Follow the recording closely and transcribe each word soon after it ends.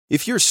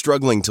If you're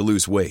struggling to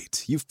lose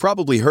weight, you've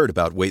probably heard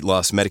about weight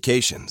loss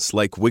medications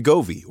like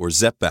Wegovy or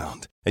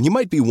Zepbound, and you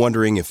might be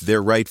wondering if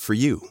they're right for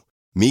you.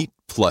 Meet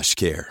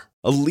PlushCare,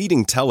 a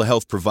leading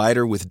telehealth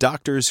provider with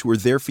doctors who are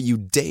there for you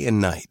day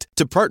and night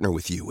to partner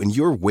with you in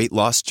your weight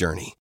loss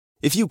journey.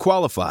 If you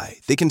qualify,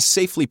 they can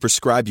safely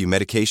prescribe you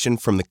medication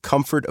from the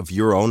comfort of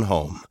your own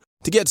home.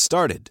 To get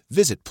started,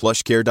 visit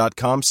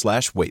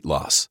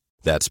plushcare.com/weightloss.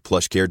 That's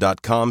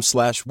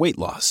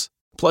plushcare.com/weightloss.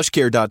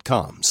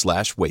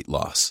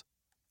 plushcare.com/weightloss.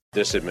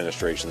 This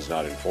administration is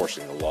not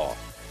enforcing the law,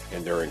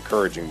 and they're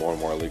encouraging more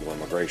and more illegal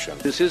immigration.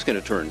 This is going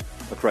to turn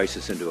a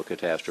crisis into a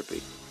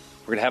catastrophe.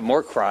 We're going to have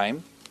more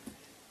crime,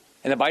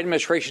 and the Biden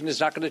administration is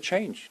not going to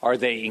change. Are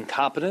they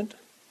incompetent,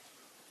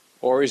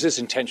 or is this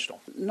intentional?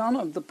 None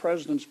of the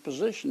president's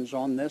positions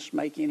on this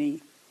make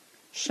any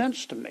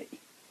sense to me,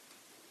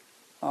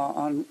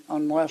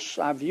 unless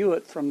I view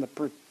it from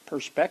the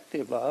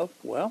perspective of,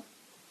 well,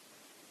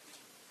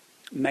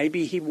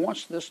 maybe he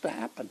wants this to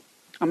happen.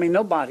 I mean,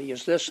 nobody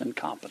is this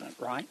incompetent,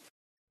 right?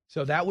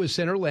 So that was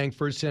Senator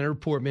Langford, Senator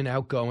Portman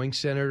outgoing,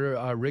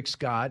 Senator Rick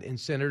Scott, and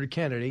Senator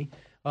Kennedy,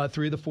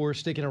 3 of the 4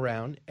 sticking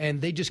around. And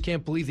they just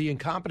can't believe the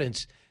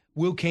incompetence.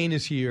 Will Cain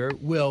is here.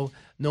 Will,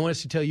 no one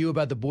has to tell you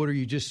about the border.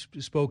 You just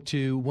spoke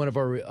to one of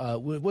our,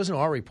 it wasn't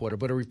our reporter,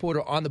 but a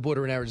reporter on the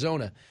border in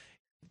Arizona.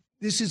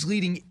 This is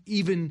leading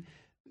even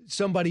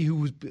somebody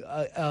who,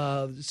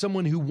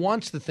 someone who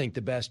wants to think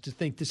the best to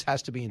think this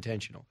has to be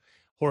intentional.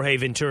 Jorge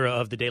Ventura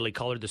of the Daily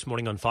Caller this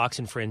morning on Fox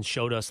and Friends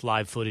showed us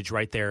live footage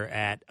right there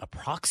at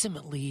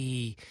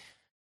approximately,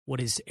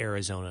 what is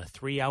Arizona,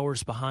 3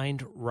 hours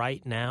behind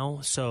right now?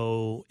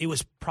 So it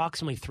was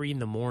approximately 3 in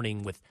the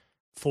morning with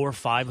 400 or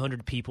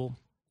 500 people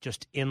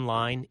just in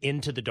line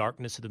into the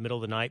darkness of the middle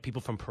of the night.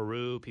 People from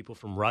Peru, people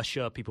from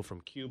Russia, people from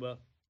Cuba.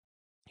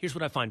 Here's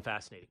what I find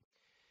fascinating.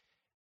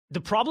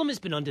 The problem has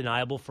been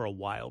undeniable for a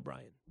while,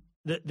 Brian.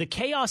 The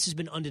chaos has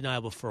been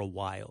undeniable for a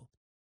while.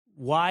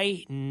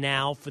 Why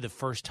now, for the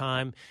first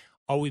time,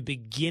 are we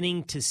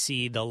beginning to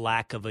see the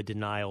lack of a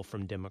denial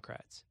from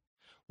Democrats?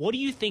 What do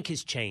you think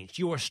has changed?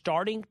 You are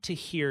starting to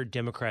hear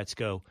Democrats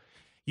go,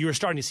 you are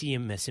starting to see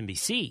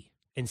MSNBC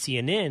and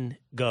CNN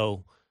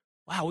go,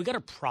 wow, we got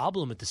a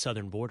problem at the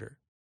southern border.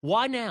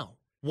 Why now?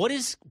 What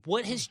has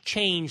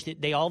changed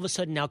that they all of a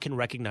sudden now can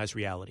recognize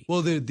reality?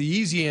 Well, the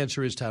easy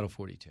answer is Title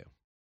 42.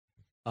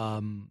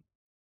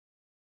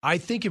 I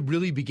think it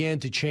really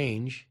began to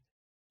change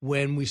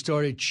when we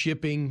started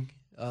shipping,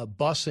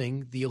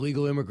 busing the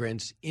illegal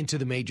immigrants into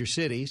the major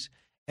cities,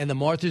 and the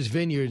Martha's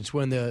Vineyards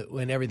when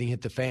everything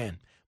hit the fan.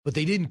 But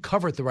they didn't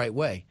cover it the right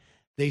way.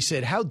 They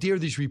said, how dare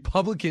these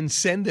Republicans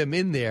send them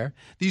in there?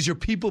 These are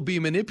people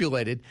being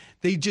manipulated.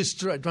 They just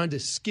trying to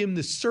skim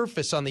the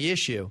surface on the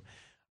issue.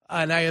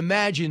 And I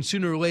imagine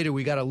sooner or later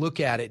we got to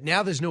look at it.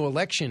 Now there's no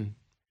election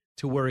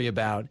to worry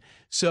about.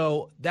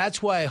 So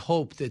that's why I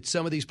hope that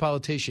some of these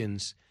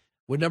politicians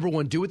would, number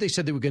one, do what they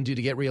said they were going to do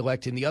to get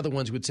reelected, and the other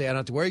ones would say, I don't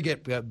have to worry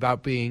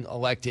about being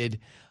elected.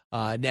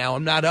 Now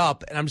I'm not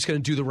up, and I'm just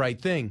going to do the right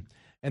thing.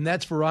 And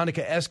that's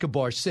Veronica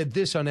Escobar said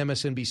this on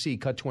MSNBC,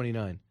 Cut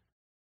 29.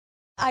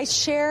 I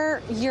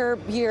share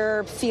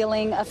your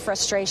feeling of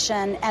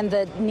frustration and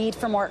the need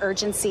for more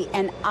urgency,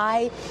 and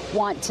I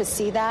want to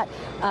see that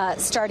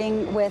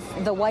starting with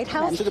the White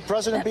House. Should the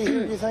president be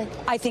here, do you think?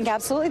 I think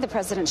absolutely the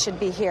president should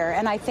be here,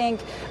 and I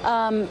think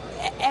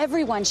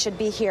everyone should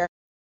be here.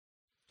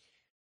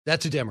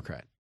 That's a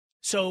Democrat.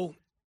 So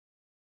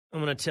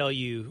I'm going to tell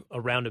you a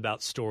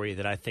roundabout story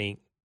that I think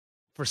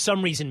for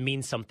some reason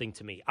means something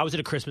to me. I was at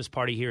a Christmas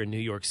party here in New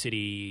York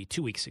City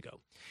 2 weeks ago.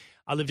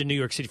 I lived in New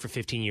York City for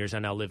 15 years. I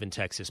now live in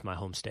Texas, my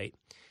home state.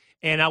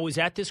 And I was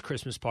at this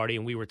Christmas party,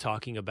 and we were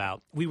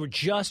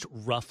just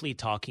roughly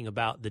talking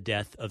about the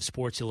death of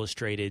Sports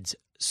Illustrated's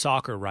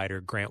soccer writer,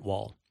 Grant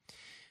Wahl.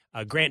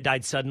 Grant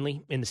died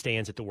suddenly in the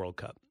stands at the World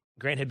Cup.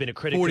 Grant had been a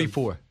critic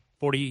 44.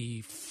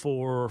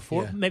 44,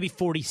 maybe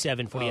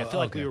 47, 40. I feel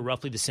like we were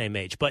roughly the same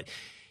age. But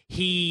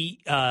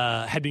he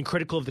had been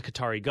critical of the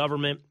Qatari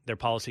government, their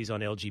policies on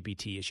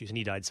LGBT issues, and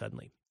he died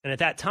suddenly. And at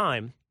that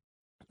time,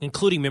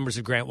 including members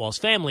of Grant Wahl's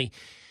family,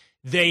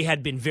 they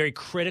had been very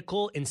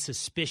critical and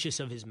suspicious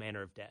of his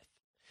manner of death.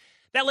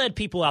 That led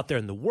people out there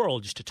in the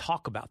world just to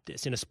talk about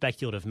this in a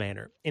speculative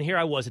manner. And here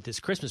I was at this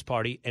Christmas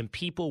party, and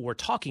people were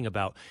talking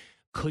about,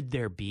 could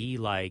there be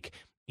a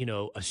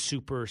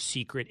super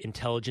secret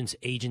intelligence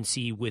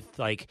agency with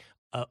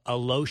a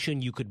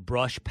lotion you could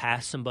brush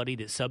past somebody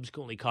that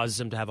subsequently causes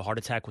them to have a heart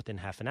attack within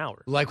half an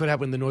hour? Like what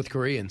happened to the North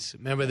Koreans.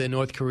 Remember the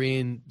North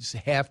Korean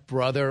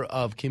half-brother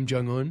of Kim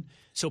Jong-un?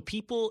 So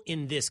people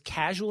in this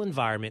casual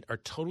environment are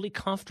totally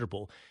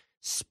comfortable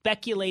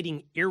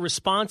speculating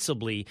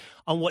irresponsibly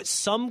on what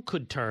some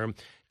could term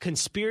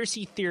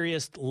conspiracy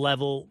theorist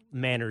level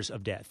manners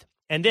of death.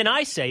 And then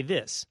I say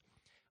this,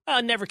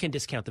 never can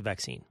discount the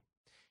vaccine.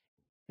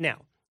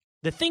 Now,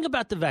 the thing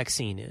about the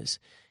vaccine is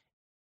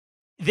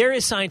there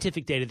is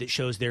scientific data that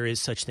shows there is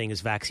such thing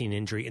as vaccine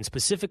injury, and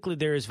specifically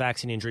there is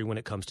vaccine injury when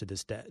it comes to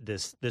this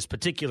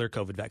particular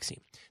COVID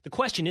vaccine. The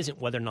question isn't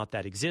whether or not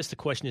that exists. The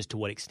question is to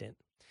what extent.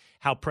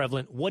 how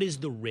prevalent, what is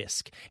the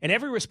risk? And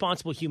every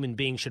responsible human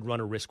being should run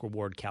a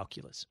risk-reward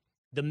calculus.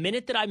 The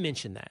minute that I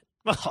mentioned that,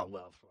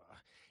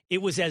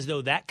 it was as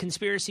though that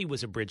conspiracy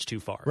was a bridge too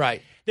far.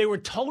 Right. They were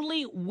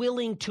totally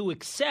willing to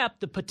accept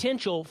the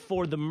potential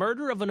for the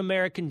murder of an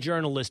American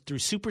journalist through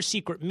super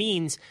secret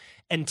means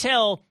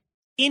until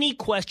any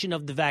question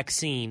of the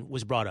vaccine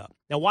was brought up.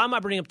 Now, why am I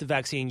bringing up the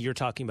vaccine? You're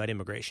talking about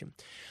immigration.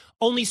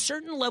 Only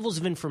certain levels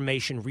of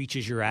information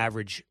reaches your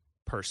average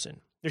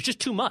person. There's just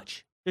too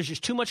much. There's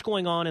just too much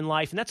going on in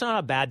life, and that's not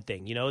a bad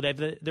thing. You know, they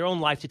have their own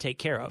life to take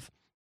care of.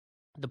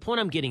 The point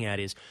I'm getting at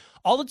is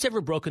all that's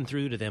ever broken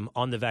through to them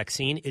on the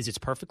vaccine is it's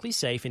perfectly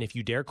safe, and if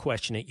you dare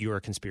question it, you're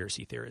a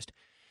conspiracy theorist.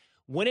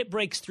 When it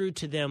breaks through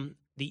to them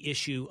the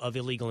issue of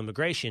illegal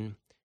immigration,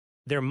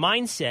 their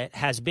mindset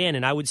has been,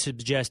 and I would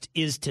suggest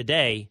is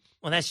today,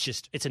 well,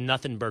 it's a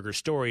nothing burger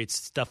story. It's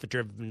stuff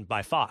driven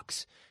by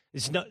Fox.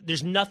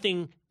 There's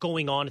nothing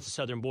going on at the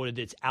southern border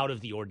that's out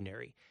of the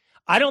ordinary.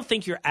 I don't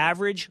think your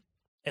average,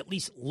 at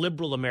least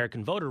liberal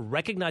American voter,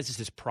 recognizes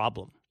this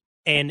problem.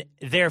 And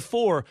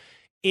therefore,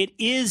 it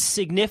is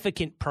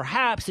significant,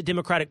 perhaps, that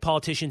Democratic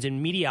politicians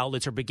and media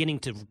outlets are beginning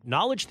to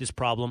acknowledge this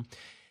problem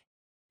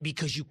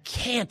because you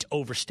can't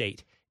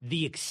overstate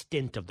the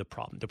extent of the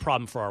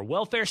problem for our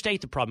welfare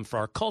state, the problem for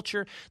our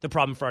culture, the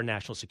problem for our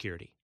national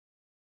security.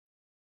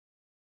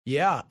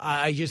 Yeah,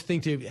 I just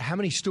think how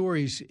many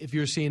stories, if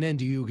you're CNN,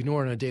 do you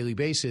ignore on a daily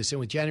basis? And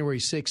with January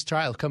 6th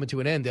trial coming to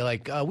an end, they're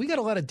like, we got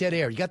a lot of dead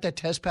air. You got that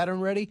test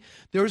pattern ready?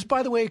 There is,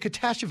 by the way, a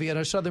catastrophe on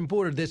our southern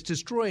border that's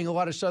destroying a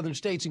lot of southern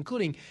states,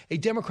 including a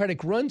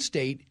Democratic-run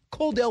state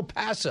called El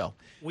Paso.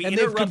 And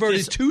they've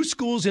converted 2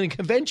 schools and a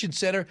convention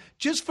center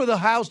just for the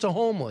house to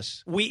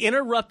homeless. We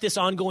interrupt this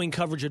ongoing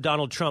coverage of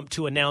Donald Trump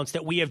to announce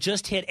that we have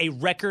just hit a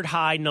record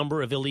high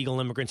number of illegal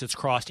immigrants that's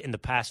crossed in the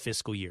past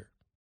fiscal year.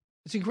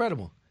 It's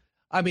incredible.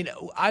 I mean,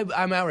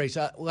 I'm outraged.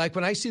 Like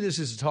when I see this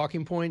as a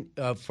talking point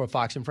for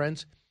Fox and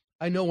Friends,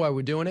 I know why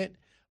we're doing it,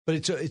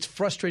 but it's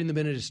frustrating the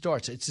minute it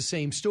starts. It's the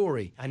same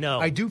story. I know.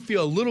 I do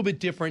feel a little bit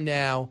different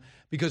now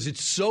because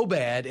it's so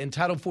bad, and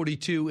Title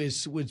 42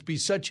 would be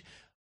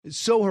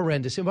so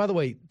horrendous. And by the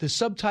way, the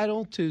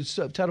subtitle to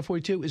Title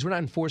 42 is we're not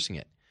enforcing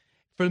it.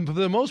 For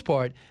the most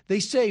part, they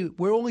say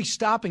we're only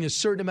stopping a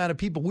certain amount of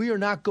people. We are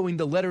not going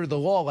the letter of the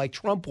law like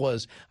Trump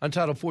was on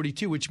Title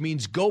 42, which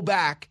means go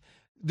back.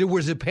 There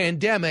was a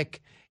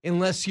pandemic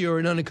unless you're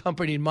an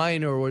unaccompanied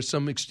minor or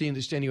some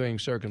extenuating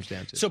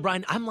circumstances. So,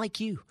 Brian, I'm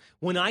like you.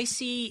 When I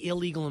see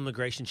illegal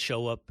immigration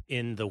show up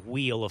in the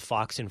wheel of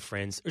Fox and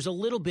Friends, there's a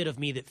little bit of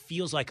me that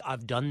feels like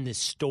I've done this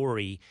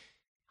story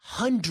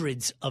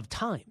hundreds of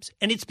times.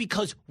 And it's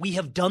because we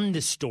have done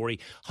this story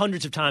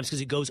hundreds of times because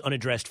it goes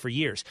unaddressed for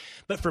years.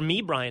 But for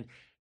me, Brian,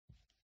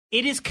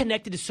 it is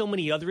connected to so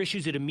many other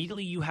issues that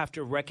immediately you have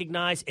to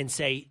recognize and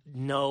say,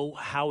 no,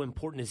 how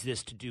important is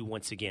this to do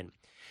once again?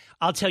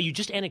 I'll tell you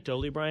just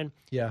anecdotally, Brian.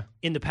 Yeah.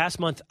 In the past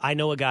month, I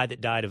know a guy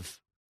that died of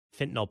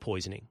fentanyl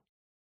poisoning.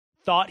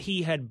 Thought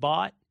he had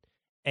bought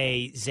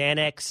a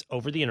Xanax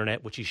over the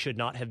internet, which he should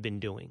not have been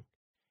doing.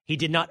 He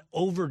did not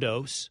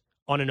overdose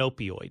on an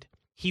opioid.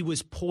 He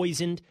was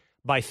poisoned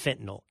by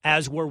fentanyl,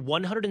 as were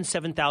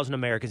 107,000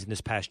 Americans in this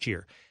past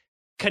year,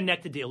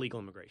 connected to illegal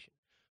immigration.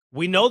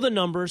 We know the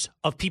numbers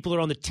of people that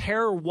are on the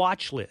terror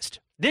watch list.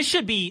 This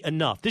should be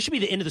enough. This should be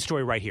the end of the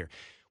story right here.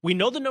 We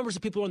know the numbers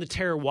of people on the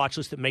terror watch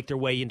list that make their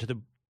way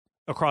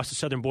across the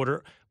southern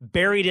border,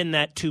 buried in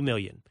that 2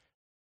 million.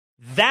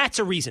 That's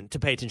a reason to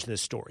pay attention to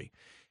this story.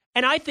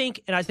 And I think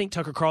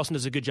Tucker Carlson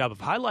does a good job of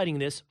highlighting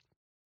this,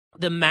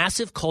 the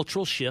massive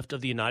cultural shift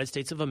of the United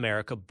States of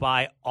America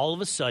by all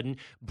of a sudden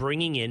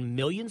bringing in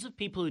millions of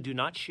people who do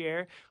not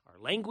share our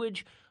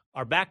language,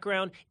 our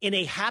background, in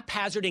a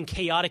haphazard and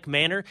chaotic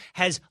manner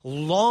has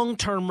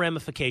long-term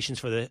ramifications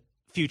for the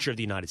future of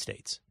the United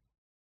States.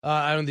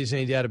 I don't think there's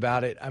any doubt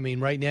about it. I mean,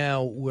 right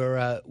now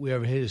we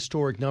have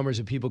historic numbers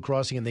of people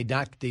crossing, and they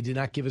did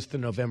not give us the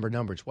November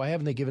numbers. Why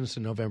haven't they given us the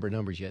November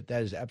numbers yet?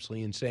 That is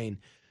absolutely insane.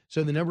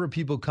 So the number of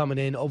people coming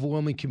in,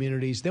 overwhelming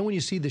communities. Then when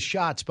you see the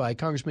shots by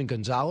Congressman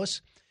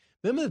Gonzalez,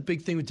 remember the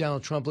big thing with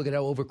Donald Trump? Look at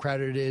how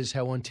overcrowded it is,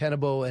 how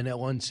untenable and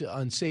how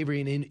unsavory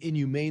and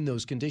inhumane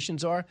those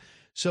conditions are.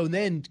 So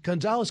then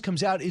Gonzalez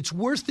comes out. It's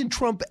worse than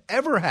Trump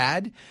ever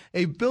had.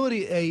 A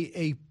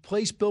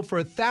place built for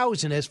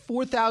 1,000 has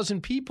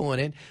 4,000 people in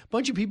it. A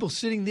bunch of people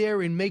sitting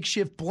there in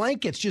makeshift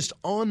blankets just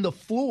on the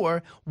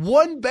floor.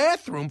 One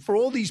bathroom for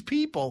all these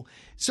people.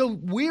 So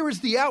where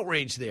is the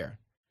outrage there?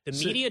 The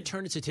media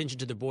turned its attention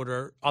to the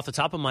border off the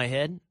top of my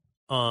head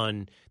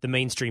on the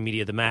mainstream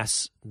media, the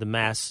mass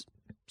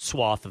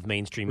swath of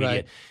mainstream media.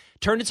 Right.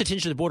 Turned its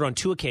attention to the border on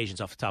 2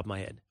 occasions off the top of my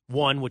head.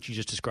 One, which you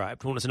just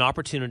described, when it was an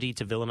opportunity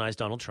to villainize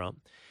Donald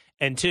Trump.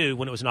 And 2,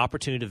 when it was an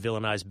opportunity to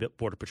villainize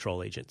Border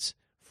Patrol agents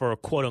for,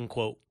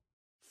 quote-unquote,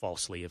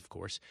 falsely, of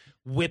course,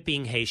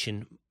 whipping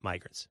Haitian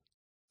migrants.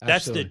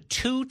 Absolutely. That's the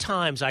 2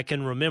 times I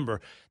can remember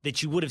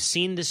that you would have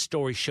seen this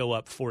story show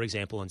up, for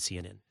example, on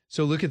CNN.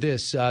 So look at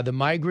this. The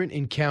migrant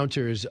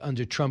encounters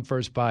under Trump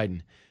versus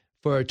Biden.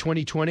 For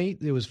 2020,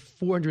 there was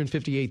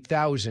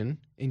 458,000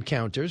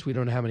 encounters. We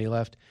don't know how many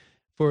left.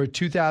 For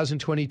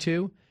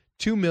 2022,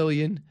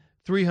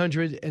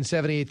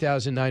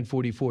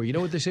 2,378,944. You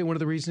know what they say one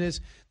of the reasons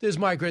is? There's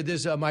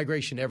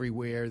migration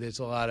everywhere. There's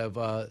a lot of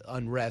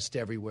unrest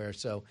everywhere.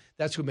 So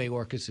that's what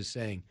Mayorkas is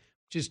saying,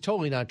 which is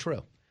totally not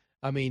true.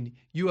 I mean,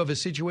 you have a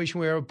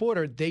situation where a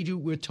border,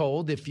 we're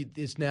told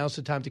it's now's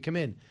the time to come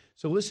in.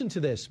 So listen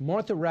to this.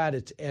 Martha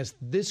Raddatz asked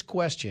this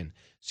question.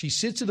 She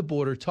sits at the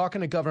border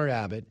talking to Governor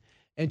Abbott,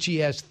 and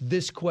she asked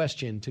this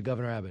question to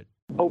Governor Abbott.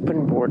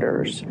 Open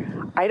borders.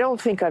 I don't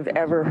think I've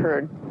ever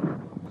heard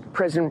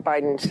President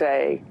Biden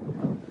say,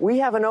 we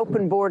have an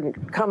open border,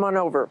 come on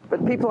over.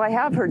 But people I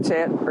have heard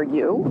say it are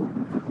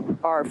you,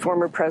 are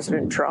former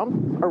President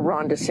Trump, or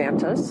Ron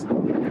DeSantis.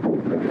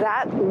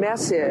 That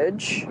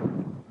message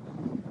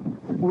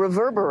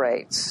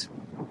reverberates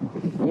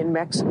in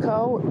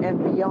Mexico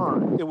and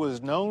beyond. It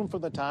was known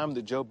from the time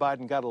that Joe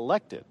Biden got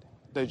elected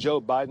that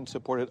Joe Biden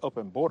supported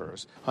open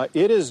borders.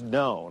 It is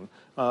known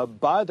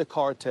by the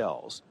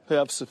cartels who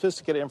have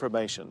sophisticated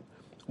information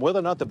whether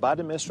or not the Biden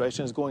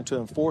administration is going to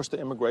enforce the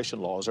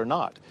immigration laws or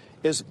not.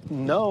 Is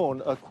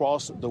known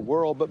across the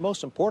world, but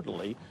most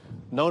importantly,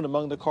 known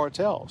among the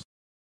cartels.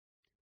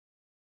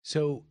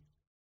 So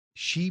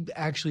she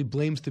actually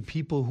blames the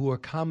people who are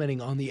commenting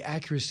on the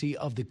accuracy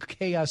of the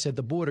chaos at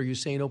the border. You're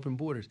saying open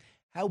borders.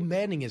 How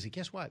maddening is it?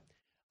 Guess what?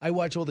 I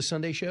watch all the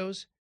Sunday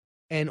shows,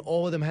 and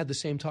all of them had the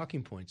same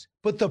talking points.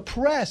 But the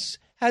press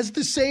has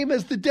the same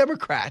as the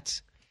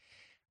Democrats.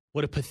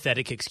 What a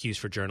pathetic excuse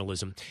for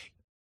journalism.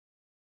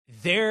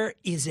 There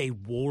is a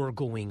war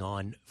going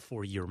on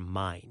for your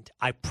mind.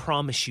 I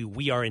promise you,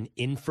 we are in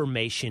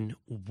information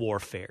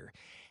warfare.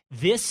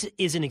 This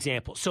is an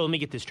example. So let me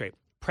get this straight.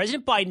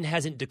 President Biden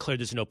hasn't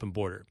declared this an open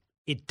border.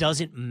 It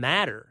doesn't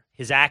matter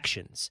his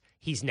actions.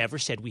 He's never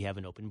said we have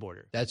an open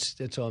border. That's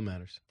all that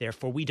matters.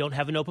 Therefore, we don't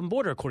have an open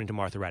border, according to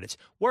Martha Raddatz.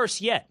 Worse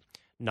yet,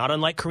 not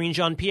unlike Karine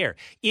Jean-Pierre,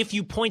 if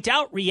you point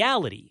out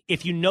reality,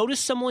 if you notice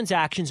someone's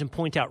actions and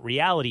point out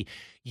reality,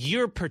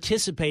 you're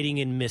participating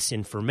in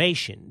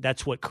misinformation.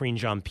 That's what Karine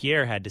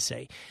Jean-Pierre had to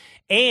say.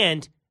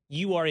 And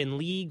you are in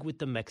league with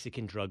the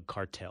Mexican drug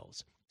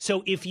cartels.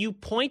 So if you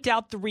point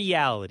out the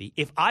reality,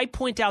 if I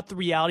point out the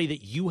reality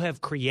that you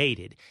have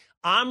created,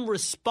 I'm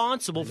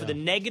responsible for the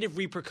negative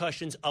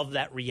repercussions of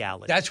that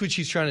reality. That's what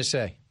she's trying to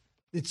say.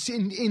 It's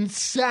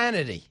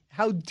insanity.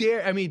 How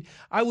dare – I mean,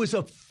 I was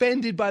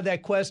offended by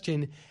that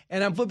question,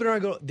 and I'm flipping around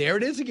and go, there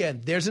it is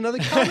again. There's another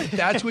comment.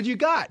 That's what you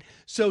got.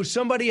 So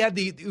somebody had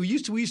we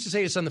used to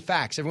say this on the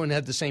fax. Everyone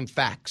had the same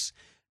fax,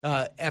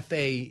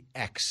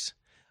 F-A-X.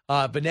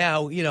 But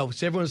now,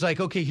 so everyone's like,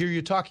 okay, here are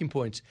your talking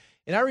points.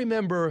 And I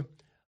remember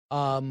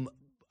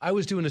I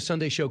was doing a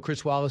Sunday show,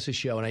 Chris Wallace's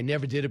show, and I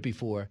never did it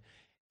before.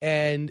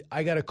 And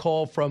I got a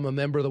call from a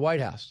member of the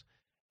White House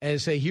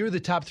and say, here are the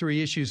top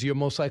 3 issues you're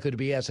most likely to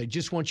be asked. I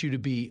just want you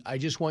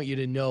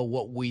to know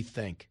what we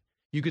think.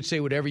 You could say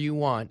whatever you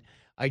want.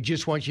 I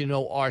just want you to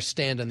know our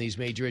stand on these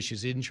major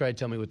issues. He didn't try to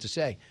tell me what to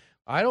say.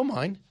 I don't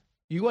mind.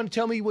 You want to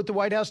tell me what the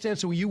White House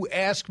stands? So when you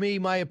ask me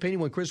my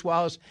opinion, when Chris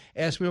Wallace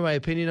asked me my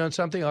opinion on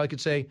something, I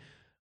could say,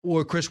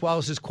 or Chris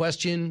Wallace's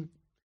question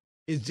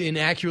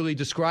inaccurately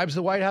describes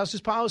the White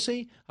House's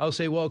policy, I'll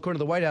say, well, according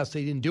to the White House,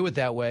 they didn't do it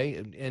that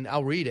way, and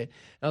I'll read it.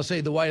 And I'll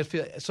say the White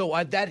House. So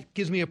that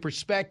gives me a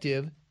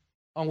perspective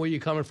on where you're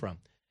coming from.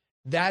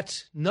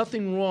 That's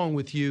nothing wrong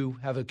with you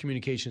have a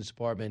communications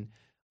department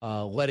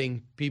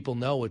letting people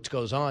know what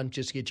goes on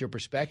just to get your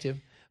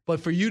perspective. But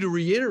for you to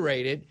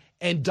reiterate it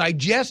and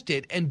digest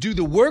it and do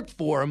the work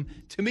for them,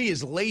 to me,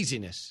 is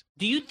laziness.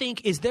 Do you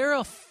think, is there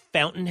a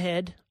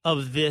fountainhead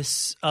of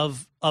this,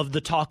 of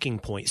the talking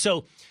point?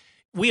 So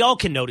we all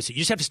can notice it. You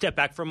just have to step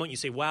back for a moment. You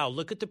say, wow,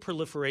 look at the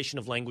proliferation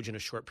of language in a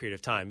short period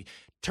of time.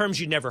 Terms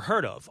you'd never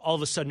heard of, all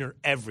of a sudden are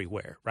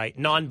everywhere, right?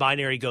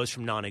 Non-binary goes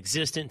from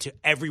non-existent to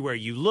everywhere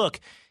you look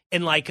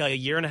in like a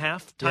year and a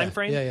half time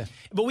frame. Yeah.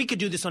 But we could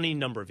do this on any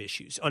number of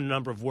issues, on a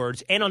number of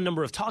words, and on a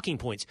number of talking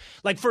points.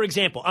 Like, for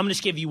example, I'm going to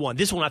just give you one.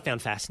 This one I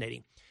found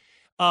fascinating.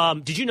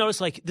 Did you notice,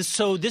 like, this?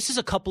 So this is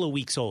a couple of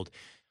weeks old.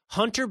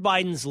 Hunter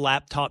Biden's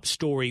laptop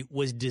story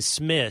was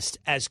dismissed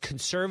as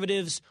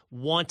conservatives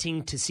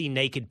wanting to see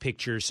naked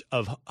pictures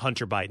of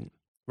Hunter Biden,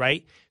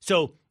 right?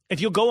 So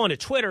if you'll go onto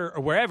Twitter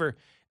or wherever,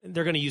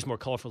 they're going to use more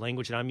colorful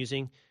language than I'm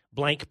using,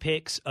 blank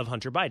pics of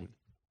Hunter Biden.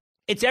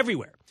 It's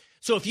everywhere.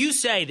 So if you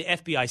say the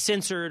FBI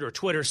censored or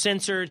Twitter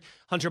censored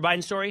Hunter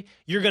Biden story,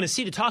 you're going to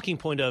see the talking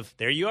point of,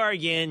 there you are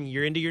again,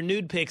 you're into your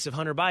nude pics of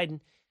Hunter Biden.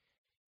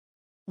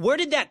 Where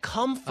did that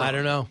come from? I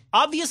don't know.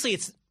 Obviously,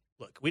 it's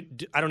look,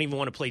 I don't even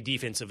want to play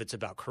defense if it's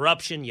about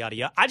corruption, yada,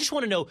 yada. I just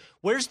want to know,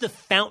 where's the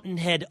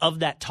fountainhead of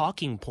that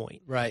talking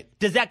point? Right.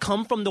 Does that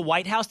come from the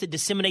White House that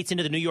disseminates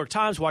into the New York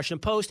Times, Washington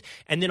Post,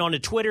 and then onto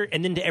Twitter,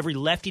 and then to every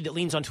lefty that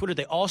leans on Twitter?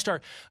 They all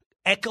start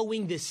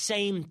echoing the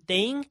same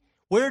thing?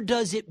 Where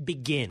does it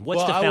begin?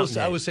 What's the fountainhead?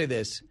 I will say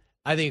this.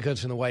 I think it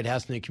comes from the White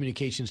House and the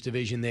communications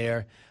division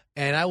there.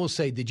 And I will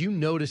say, did you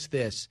notice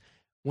this?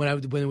 When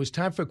it was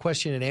time for a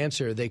question and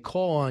answer, they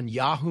call on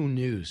Yahoo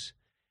News.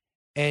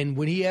 And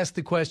when he asked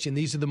the question,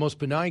 these are the most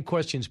benign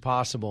questions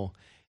possible.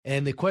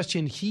 And the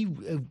question,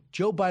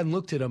 Joe Biden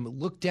looked at him,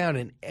 looked down,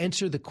 and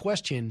answered the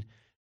question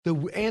The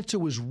answer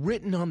was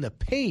written on the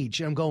page.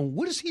 And I'm going,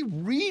 what is he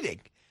reading?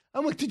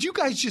 I'm like, did you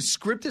guys just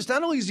script this?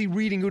 Not only is he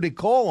reading who to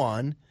call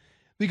on,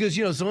 because,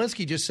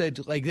 Zelensky just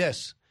said like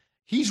this.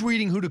 He's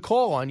reading who to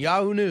call on,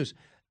 Yahoo News.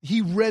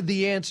 He read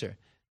the answer.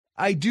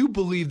 I do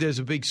believe there's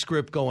a big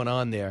script going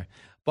on there.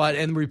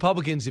 And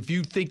Republicans, if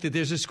you think that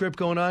there's a script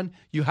going on,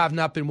 you have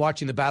not been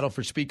watching the battle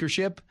for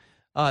speakership.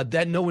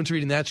 That no one's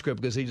reading that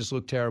script because they just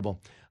look terrible.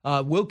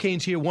 Will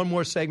Cain's here. One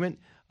more segment.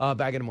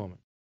 Back in a moment.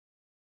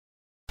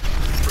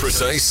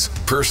 Precise,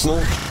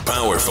 personal,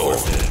 powerful.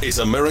 It's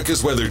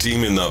America's weather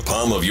team in the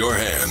palm of your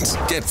hands.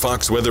 Get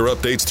Fox weather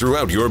updates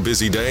throughout your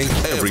busy day,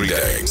 every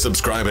day.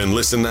 Subscribe and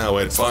listen now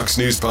at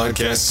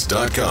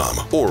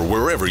foxnewspodcasts.com or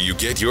wherever you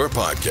get your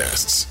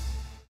podcasts.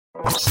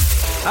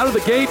 Out of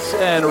the gates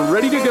and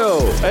ready to go.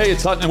 Hey,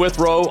 it's Hutton and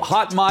Withrow.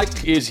 Hot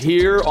Mike is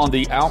here on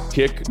the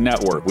Outkick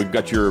Network. We've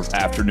got your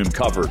afternoon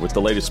covered with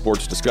the latest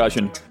sports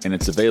discussion, and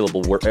it's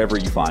available wherever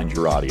you find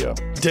your audio.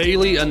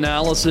 Daily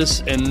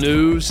analysis and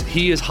news.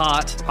 He is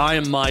hot. I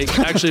am Mike.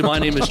 Actually, my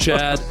name is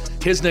Chad.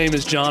 His name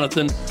is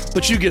Jonathan,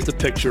 but you get the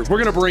picture.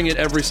 We're going to bring it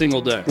every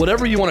single day.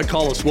 Whatever you want to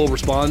call us, we'll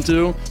respond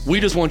to. We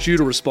just want you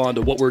to respond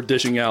to what we're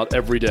dishing out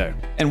every day.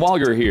 And while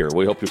you're here,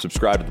 we hope you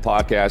subscribe to the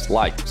podcast,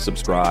 like,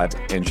 subscribe,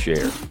 and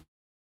share.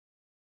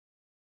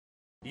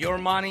 Your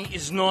money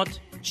is not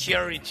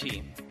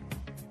charity.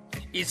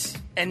 It's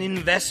an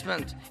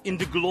investment in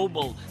the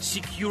global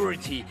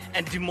security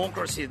and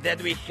democracy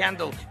that we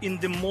handle in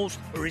the most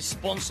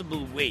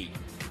responsible way.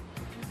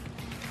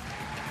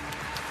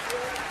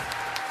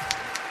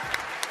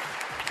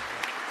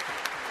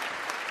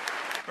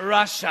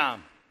 Russia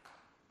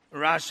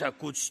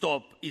could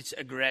stop its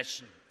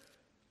aggression,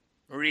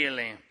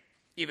 really,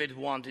 if it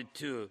wanted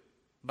to,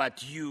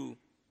 but you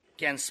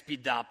can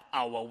speed up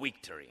our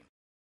victory.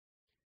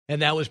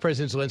 And that was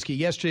President Zelensky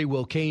yesterday.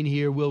 Will Cain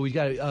here. Will, we've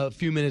got a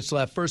few minutes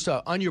left. First,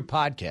 on your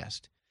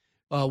podcast,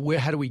 how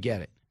do we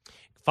get it?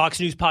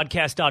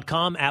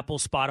 FoxNewsPodcast.com, Apple,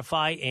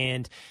 Spotify,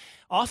 and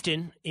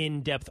often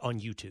in depth on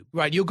YouTube.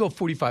 Right. You'll go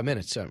 45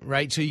 minutes,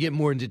 right? So you get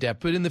more into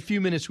depth. But in the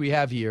few minutes we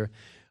have here,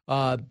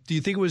 do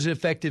you think it was an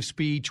effective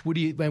speech?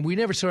 Man, we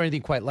never saw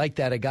anything quite like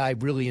that. A guy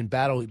really in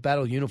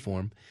battle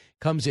uniform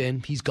comes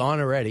in. He's gone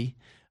already,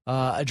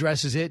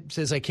 addresses it,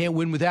 says, I can't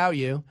win without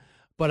you,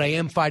 but I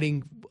am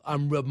fighting.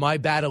 My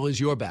battle is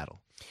your battle.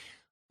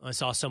 I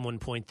saw someone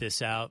point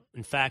this out.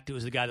 In fact, it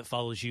was the guy that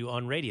follows you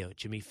on radio,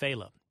 Jimmy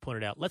Fallon,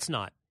 pointed out, let's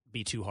not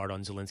be too hard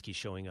on Zelensky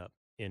showing up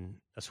in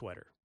a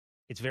sweater.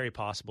 It's very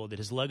possible that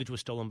his luggage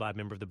was stolen by a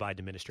member of the Biden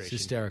administration.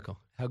 It's hysterical.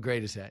 How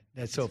great is that?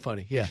 That's so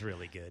funny. Yeah. It's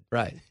really good.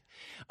 Right.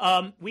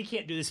 We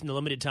can't do this in the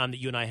limited time that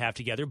you and I have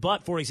together.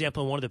 But, for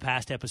example, in one of the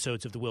past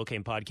episodes of the Will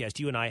Cain podcast,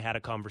 you and I had a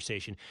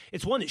conversation.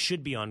 It's one that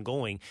should be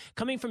ongoing,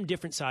 coming from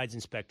different sides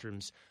and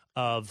spectrums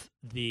of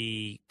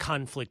the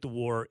conflict, the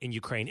war in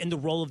Ukraine, and the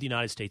role of the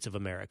United States of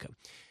America.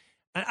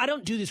 And I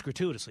don't do this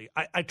gratuitously.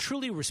 I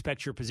truly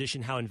respect your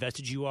position, how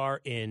invested you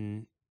are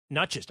in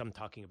not just, I'm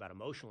talking about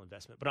emotional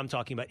investment, but I'm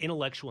talking about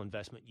intellectual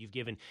investment you've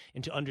given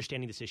into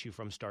understanding this issue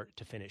from start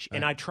to finish. Right.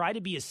 And I try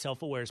to be as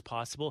self-aware as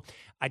possible.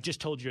 I just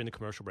told you in the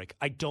commercial break,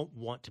 I don't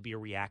want to be a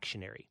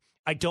reactionary.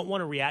 I don't want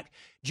to react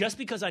just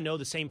because I know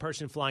the same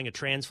person flying a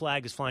trans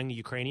flag is flying the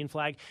Ukrainian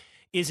flag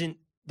isn't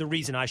the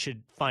reason I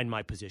should find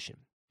my position.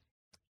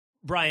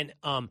 Brian,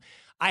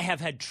 I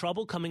have had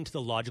trouble coming to the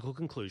logical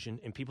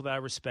conclusion, and people that I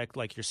respect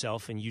like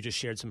yourself, and you just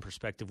shared some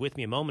perspective with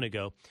me a moment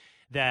ago,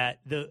 that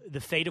the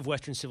fate of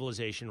Western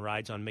civilization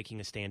rides on making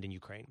a stand in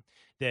Ukraine,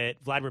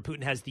 that Vladimir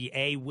Putin has the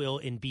A, will,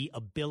 and B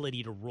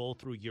ability to roll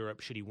through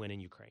Europe should he win in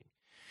Ukraine.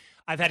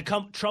 I've had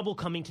trouble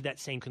coming to that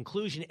same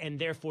conclusion, and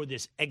therefore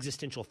this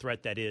existential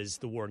threat that is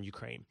the war in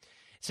Ukraine.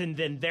 So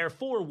then,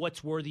 therefore,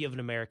 what's worthy of an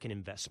American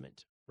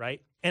investment,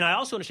 right? And I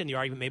also understand the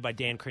argument made by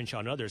Dan Crenshaw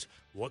and others,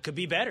 what could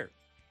be better?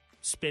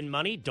 Spend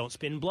money, don't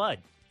spend blood.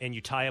 And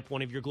you tie up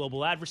one of your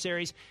global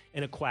adversaries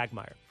in a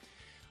quagmire.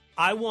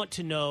 I want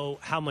to know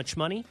how much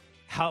money,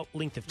 how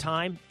length of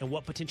time, and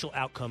what potential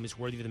outcome is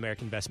worthy of an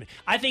American investment.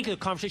 I think the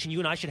conversation you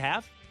and I should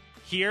have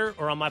here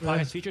or on my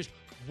podcast features,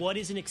 what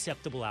is an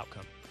acceptable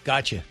outcome?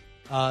 Gotcha.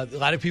 A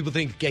lot of people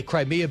think get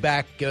Crimea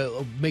back,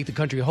 make the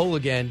country whole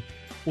again,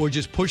 or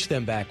just push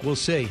them back. We'll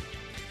see.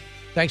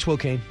 Thanks, Will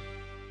Cain.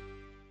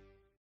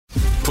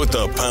 Put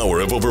the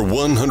power of over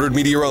 100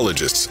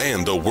 meteorologists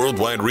and the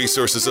worldwide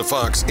resources of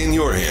Fox in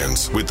your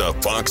hands with the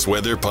Fox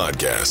Weather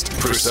Podcast.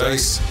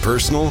 Precise,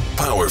 personal,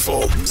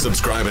 powerful.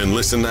 Subscribe and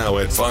listen now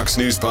at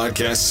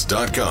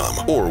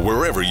foxnewspodcasts.com or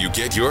wherever you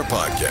get your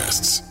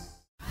podcasts.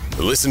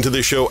 Listen to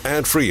the show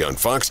ad-free on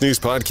Fox News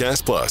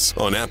Podcast Plus,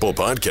 on Apple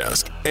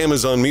Podcast,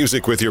 Amazon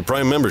Music with your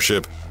Prime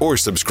membership, or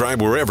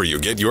subscribe wherever you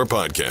get your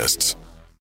podcasts.